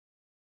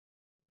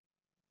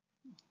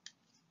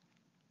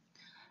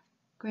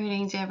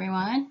Greetings,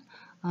 everyone.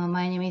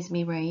 My name is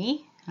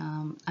Mirai.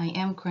 I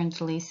am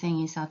currently staying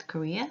in South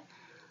Korea.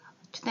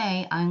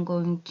 Today, I'm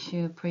going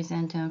to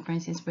present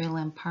Francis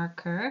Wayland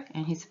Parker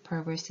and his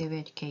progressive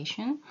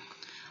education.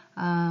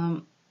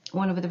 One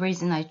of the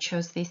reasons I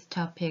chose this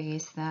topic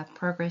is that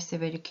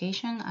progressive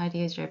education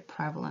ideas are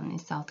prevalent in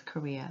South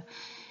Korea.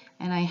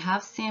 And I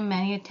have seen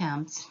many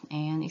attempts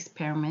and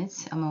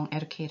experiments among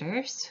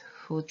educators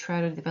who try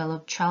to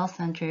develop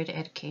child-centered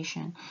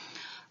education.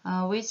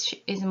 Which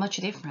is much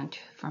different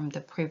from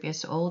the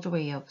previous old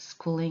way of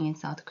schooling in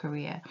South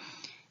Korea.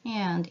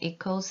 And it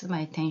calls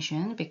my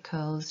attention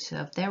because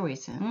of that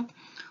reason.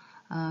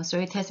 So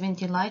it has been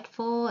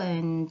delightful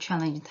and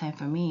challenging time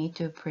for me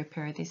to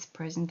prepare this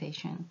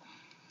presentation.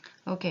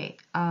 Okay,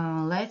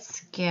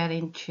 let's get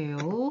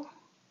into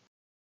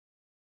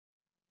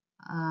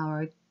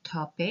our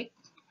topic.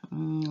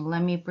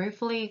 Let me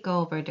briefly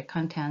go over the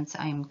contents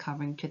I'm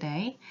covering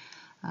today.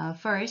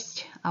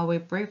 First, I will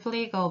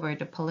briefly go over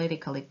the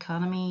political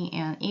economy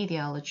and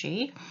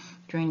ideology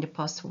during the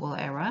post-war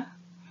era,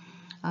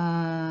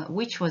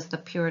 which was the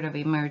period of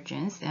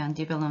emergence and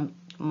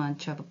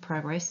development of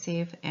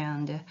progressive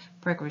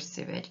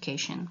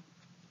education.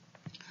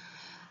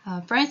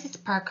 Francis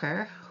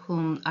Parker,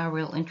 whom I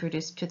will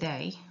introduce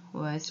today,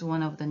 was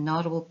one of the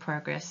notable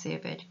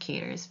progressive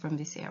educators from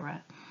this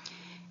era.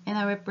 And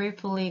I will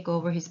briefly go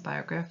over his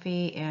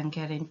biography and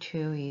get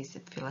into his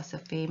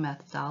philosophy,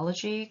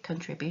 methodology,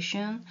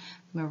 contribution,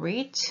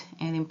 merit,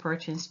 and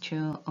importance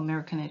to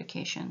American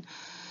education.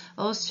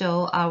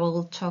 Also, I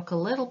will talk a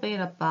little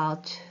bit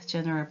about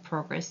general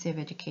progressive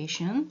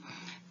education,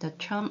 the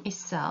term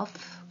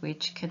itself,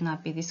 which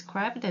cannot be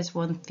described as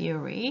one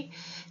theory,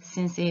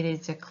 since it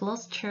is a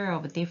cluster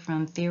of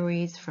different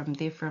theories from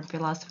different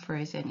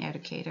philosophers and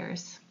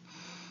educators.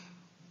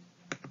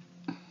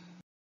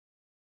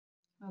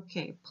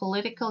 Okay,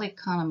 political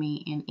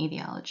economy and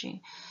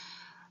ideology.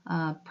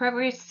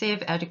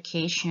 Progressive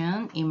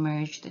education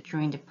emerged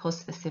during the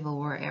post-Civil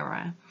War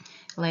era,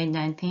 late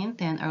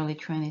 19th and early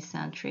 20th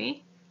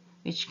century,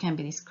 which can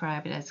be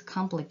described as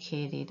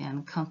complicated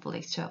and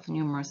conflicts of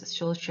numerous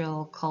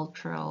social,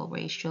 cultural,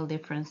 racial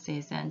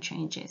differences and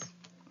changes.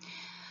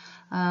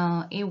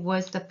 It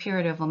was the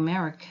period of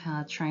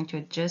America trying to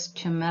adjust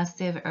to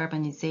massive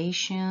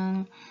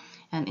urbanization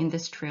and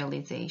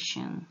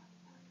industrialization.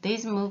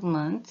 These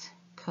movements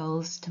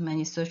caused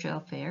many social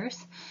affairs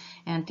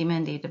and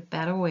demanded a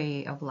better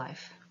way of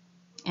life.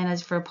 And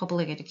as for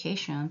public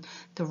education,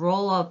 the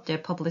role of the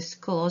public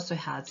school also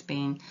has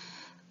been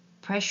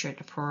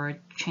pressured for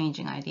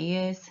changing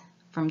ideas,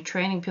 from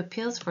training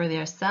pupils for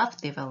their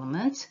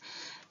self-development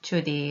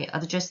to the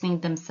adjusting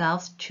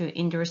themselves to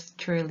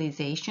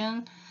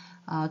industrialization,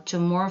 to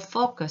more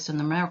focus on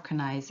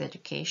Americanized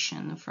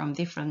education from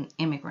different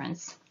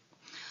immigrants.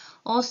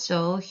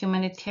 Also,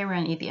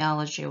 humanitarian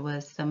ideology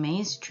was the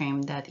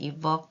mainstream that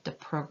evoked the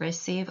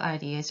progressive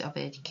ideas of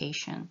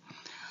education.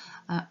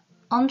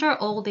 Under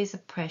all these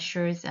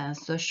pressures and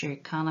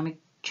socioeconomic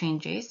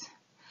changes,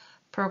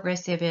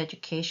 progressive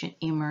education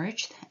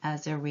emerged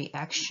as a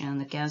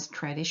reaction against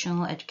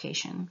traditional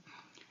education.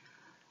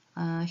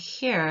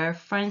 Here,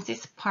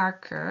 Francis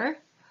Parker,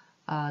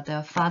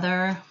 the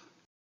father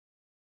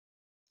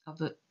of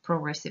the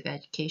progressive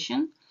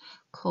education,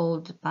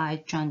 called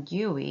by John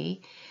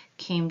Dewey,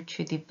 came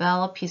to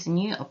develop his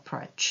new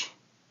approach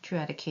to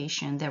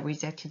education that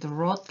rejected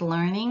rote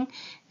learning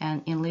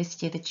and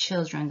enlisted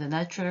children the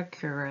natural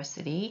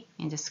curiosity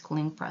in the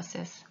schooling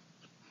process.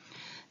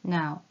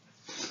 Now,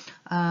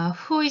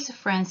 who is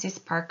Francis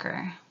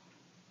Parker?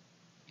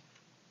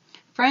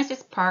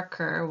 Francis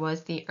Parker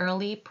was the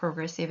early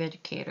progressive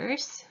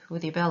educators who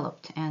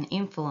developed and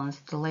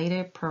influenced the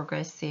later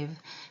progressive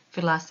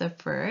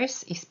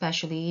philosophers,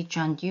 especially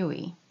John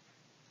Dewey.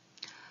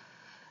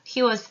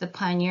 He was the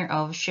pioneer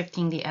of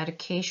shifting the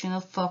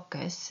educational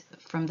focus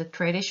from the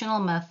traditional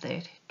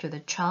method to the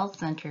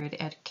child-centered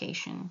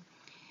education.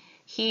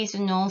 He is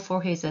known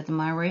for his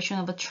admiration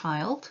of a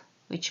child,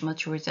 which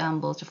much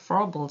resembles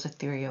Froebel's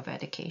theory of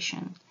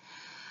education.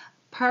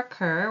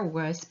 Parker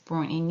was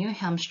born in New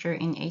Hampshire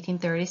in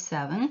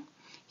 1837.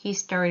 He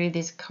started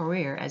his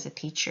career as a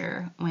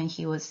teacher when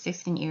he was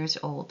 16 years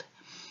old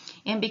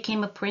and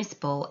became a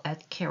principal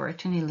at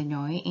Carrollton,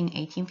 Illinois in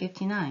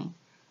 1859.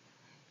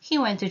 He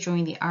went to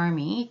join the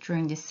army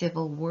during the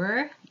Civil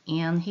War,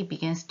 and he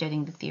began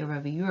studying the theory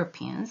of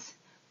Europeans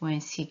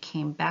once he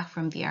came back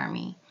from the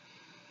army.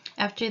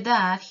 After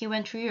that, he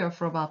went to Europe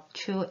for about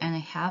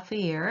 2.5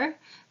 years.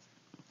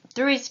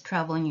 Through his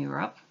travel in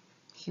Europe,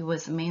 he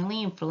was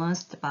mainly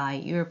influenced by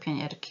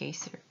European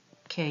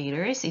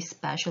educators,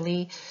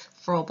 especially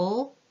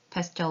Froebel,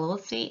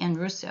 Pestalozzi, and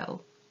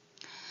Rousseau.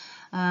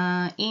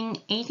 In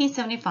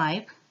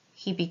 1875,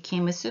 he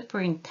became a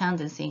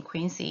superintendent in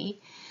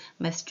Quincy,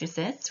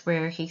 Massachusetts,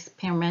 where he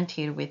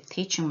experimented with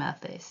teaching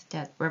methods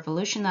that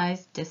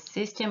revolutionized the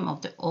system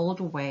of the old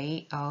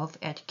way of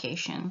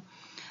education.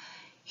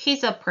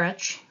 His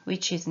approach,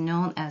 which is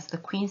known as the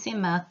Quincy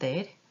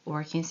method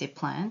or Quincy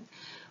plan,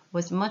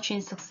 was much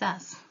in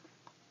success.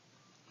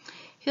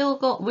 We'll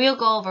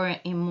go over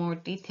in more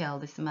detail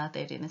this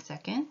method in a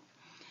second.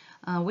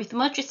 With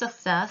much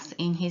success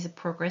in his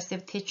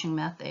progressive teaching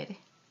method,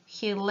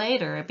 he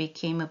later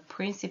became a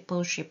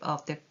principalship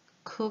of the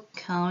Cook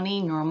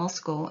County Normal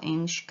School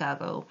in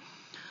Chicago,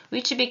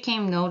 which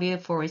became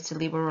noted for its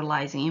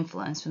liberalizing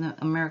influence on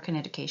American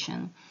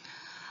education.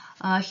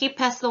 He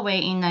passed away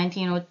in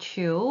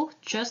 1902,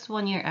 just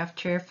 1 year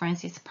after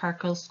Francis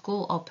Parker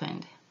School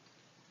opened.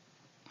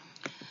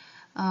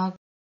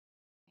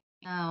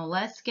 Now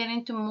let's get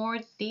into more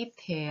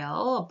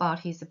detail about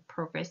his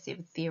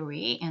progressive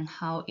theory and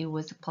how it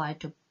was applied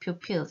to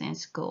pupils in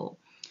school.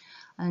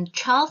 And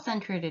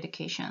child-centered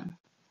education.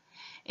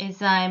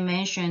 As I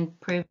mentioned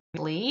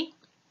previously,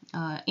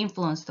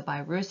 influenced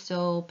by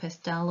Rousseau,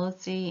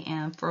 Pestalozzi,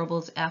 and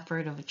Froebel's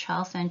effort of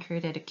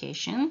child-centered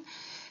education,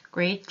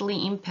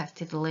 greatly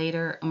impacted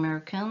later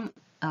American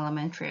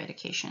elementary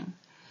education.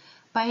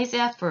 By his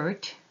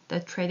effort, the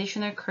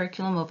traditional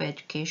curriculum of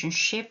education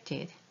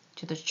shifted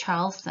to the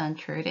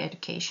child-centered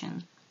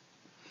education.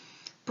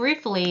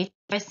 Briefly,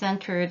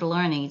 child-centered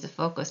learning is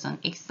focused on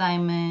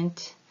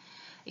excitement,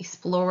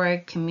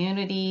 explore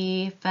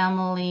community,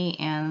 family,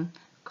 and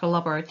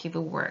collaborative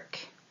work.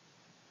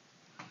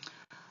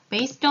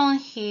 Based on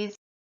his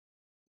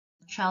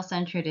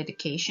child-centered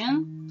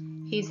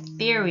education, his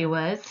theory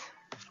was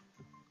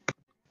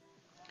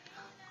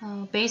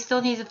based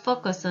on his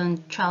focus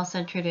on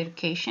child-centered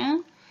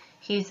education,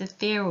 his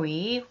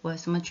theory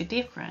was much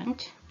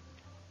different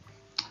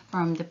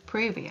from the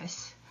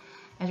previous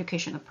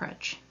education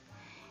approach.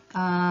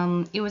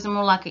 It was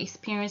more like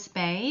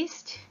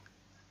experience-based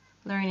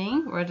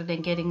learning rather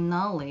than getting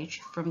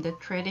knowledge from the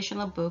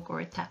traditional book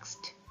or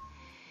text.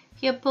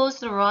 He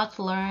opposed rote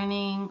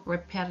learning,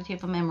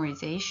 repetitive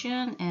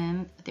memorization,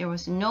 and there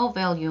was no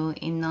value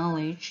in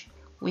knowledge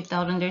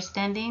without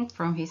understanding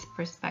from his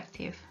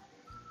perspective.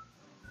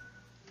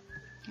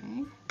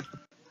 Okay.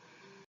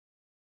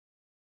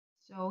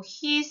 So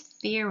his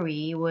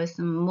theory was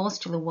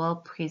mostly well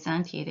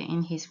presented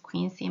in his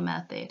Quincy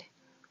method,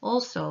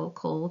 also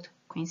called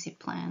Quincy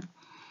plan.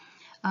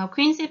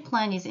 Quincy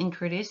plan is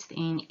introduced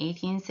in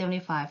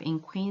 1875 in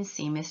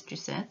Quincy,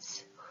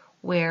 Massachusetts,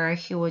 where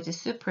he was the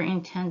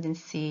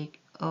superintendency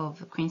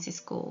of Quincy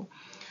School.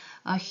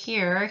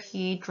 Here,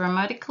 he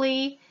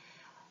dramatically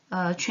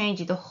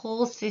changed the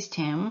whole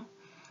system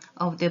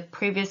of the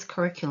previous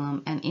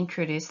curriculum and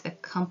introduced a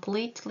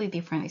completely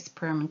different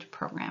experiment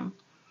program.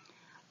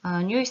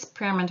 A new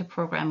experimental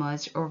program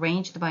was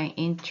arranged by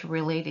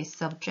interrelated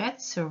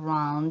subjects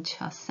around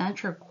a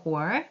central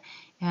core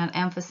and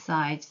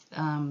emphasized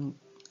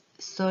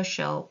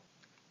social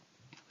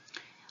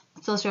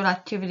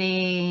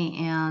activity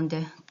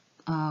and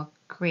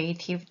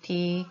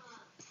creativity,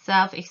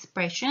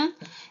 self-expression,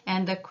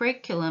 and the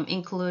curriculum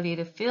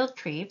included field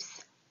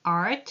trips,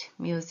 art,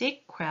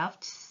 music,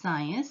 craft,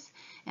 science,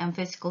 and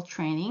physical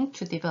training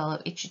to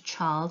develop each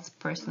child's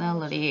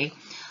personality.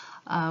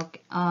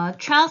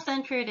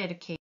 Child-centered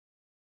education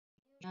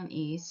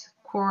is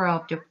core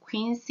of the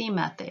Quincy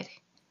method.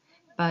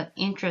 But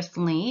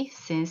interestingly,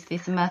 since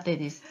this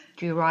method is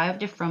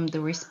derived from the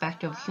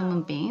respect of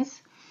human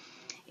beings,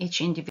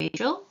 each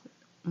individual,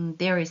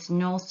 there is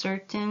no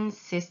certain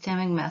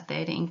systemic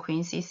method in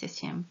Quincy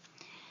system.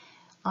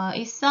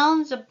 It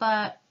sounds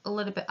a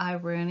little bit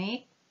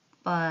ironic,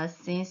 but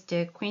since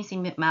the Quincy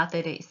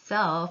method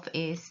itself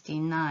is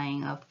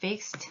denying a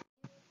fixed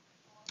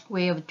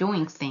way of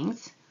doing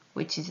things,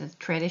 which is a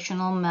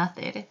traditional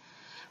method,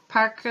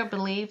 Parker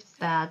believes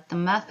that the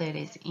method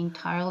is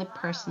entirely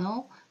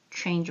personal,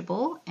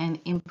 changeable, and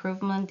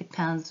improvement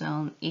depends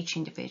on each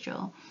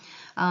individual.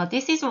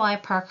 This is why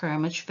Parker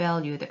much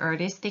valued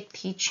artistic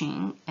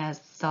teaching, as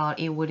thought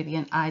it would be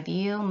an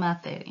ideal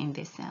method in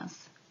this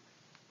sense.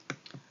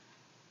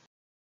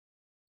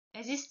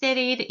 As he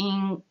stated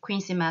in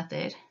Quincy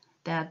method,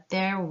 that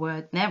there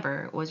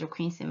never was a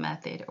Quincy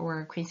method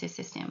or a Quincy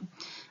system,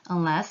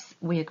 unless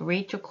we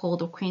agree to call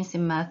the Quincy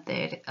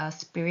method a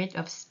spirit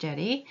of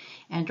study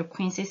and the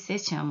Quincy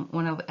system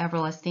one of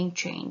everlasting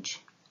change,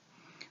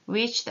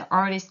 which the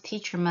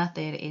artist-teacher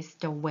method is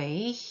the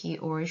way he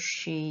or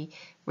she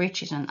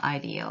reaches an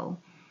ideal.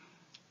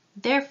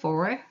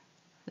 Therefore,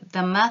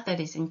 the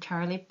method is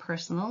entirely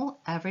personal,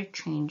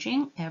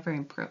 ever-changing,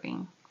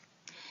 ever-improving.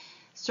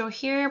 So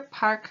here,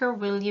 Parker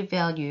really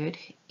valued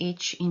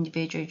each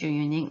individual's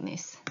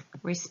uniqueness,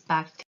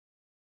 respected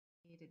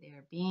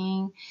their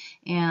being,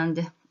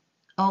 and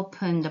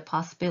opened the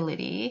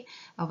possibility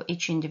of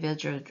each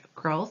individual's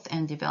growth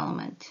and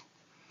development.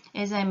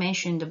 As I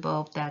mentioned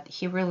above, that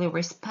he really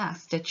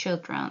respects the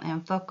children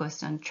and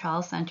focused on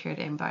child-centered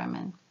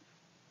environment.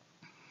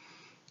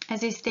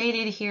 As he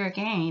stated here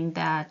again,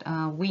 that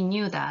we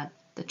knew that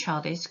the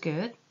child is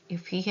good.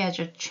 If he has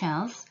a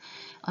chance,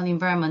 an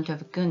environment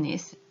of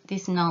goodness,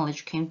 this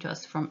knowledge came to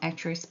us from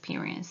actual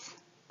experience.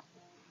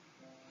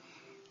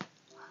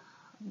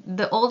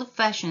 The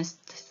old-fashioned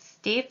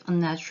stiff,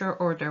 unnatural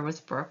order was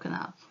broken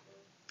up.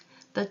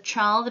 The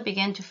child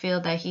began to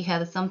feel that he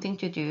had something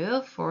to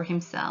do for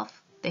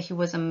himself, that he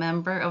was a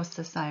member of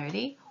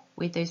society,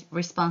 with the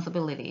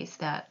responsibilities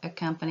that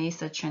accompany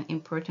such an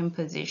important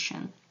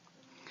position.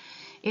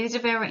 It is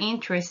very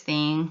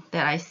interesting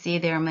that I see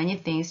there are many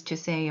things to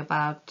say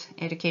about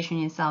education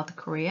in South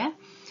Korea.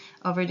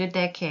 Over the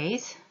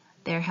decades,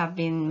 there have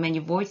been many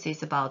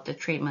voices about the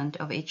treatment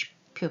of each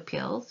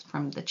pupil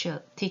from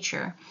the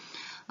teacher.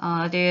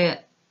 The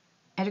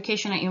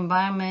educational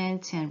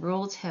environment and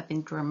rules have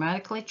been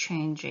dramatically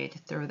changed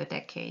through the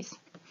decades.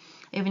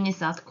 Even in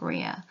South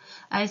Korea,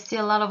 I see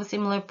a lot of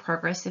similar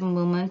progressive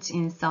movements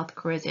in South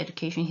Korea's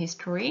education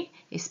history,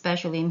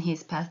 especially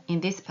in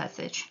this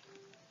passage.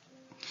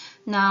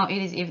 Now it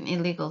is even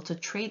illegal to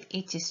treat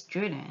each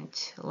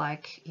student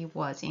like it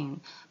was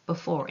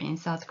before in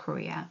South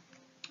Korea.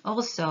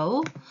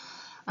 Also,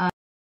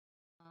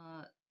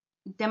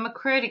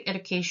 democratic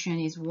education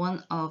is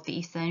one of the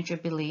essential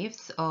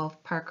beliefs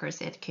of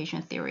Parker's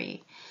education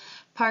theory.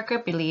 Parker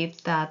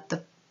believed that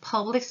the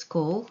public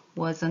school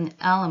was an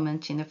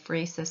element in a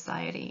free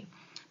society.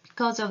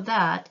 Because of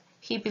that,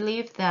 he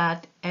believed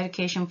that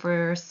education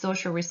for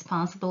social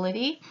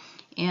responsibility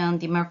and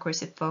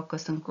democracy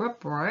focused on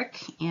group work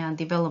and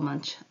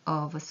development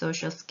of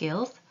social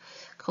skills,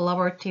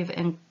 collaborative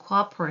and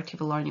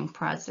cooperative learning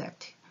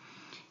project.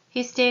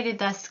 He stated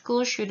that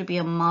school should be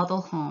a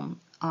model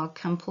home, a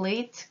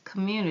complete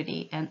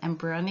community, and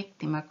embryonic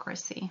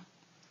democracy.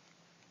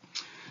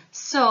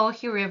 So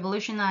he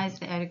revolutionized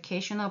the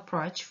educational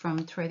approach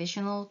from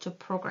traditional to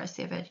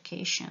progressive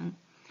education.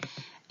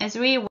 As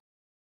we went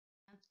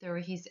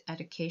through his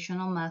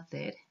educational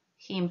method,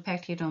 he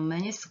impacted on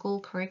many school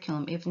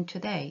curriculum even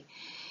today.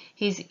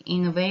 His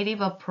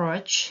innovative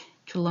approach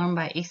to learn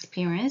by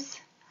experience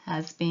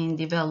has been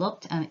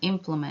developed and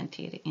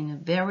implemented in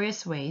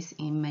various ways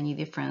in many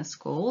different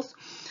schools,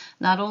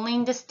 not only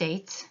in the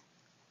States,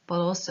 but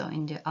also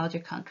in the other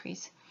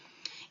countries,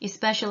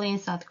 especially in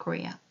South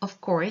Korea. Of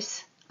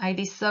course, I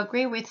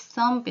disagree with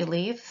some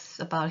beliefs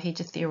about his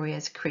theory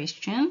as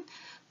Christian,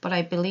 but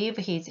I believe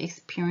his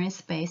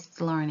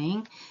experience-based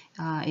learning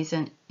is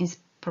an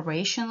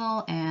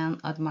inspirational and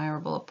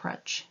admirable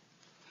approach.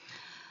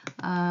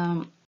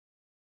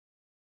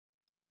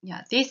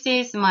 Yeah, this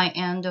is my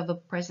end of the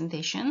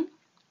presentation.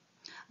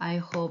 I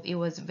hope it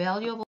was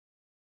valuable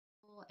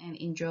and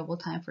enjoyable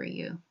time for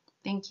you.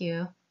 Thank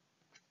you.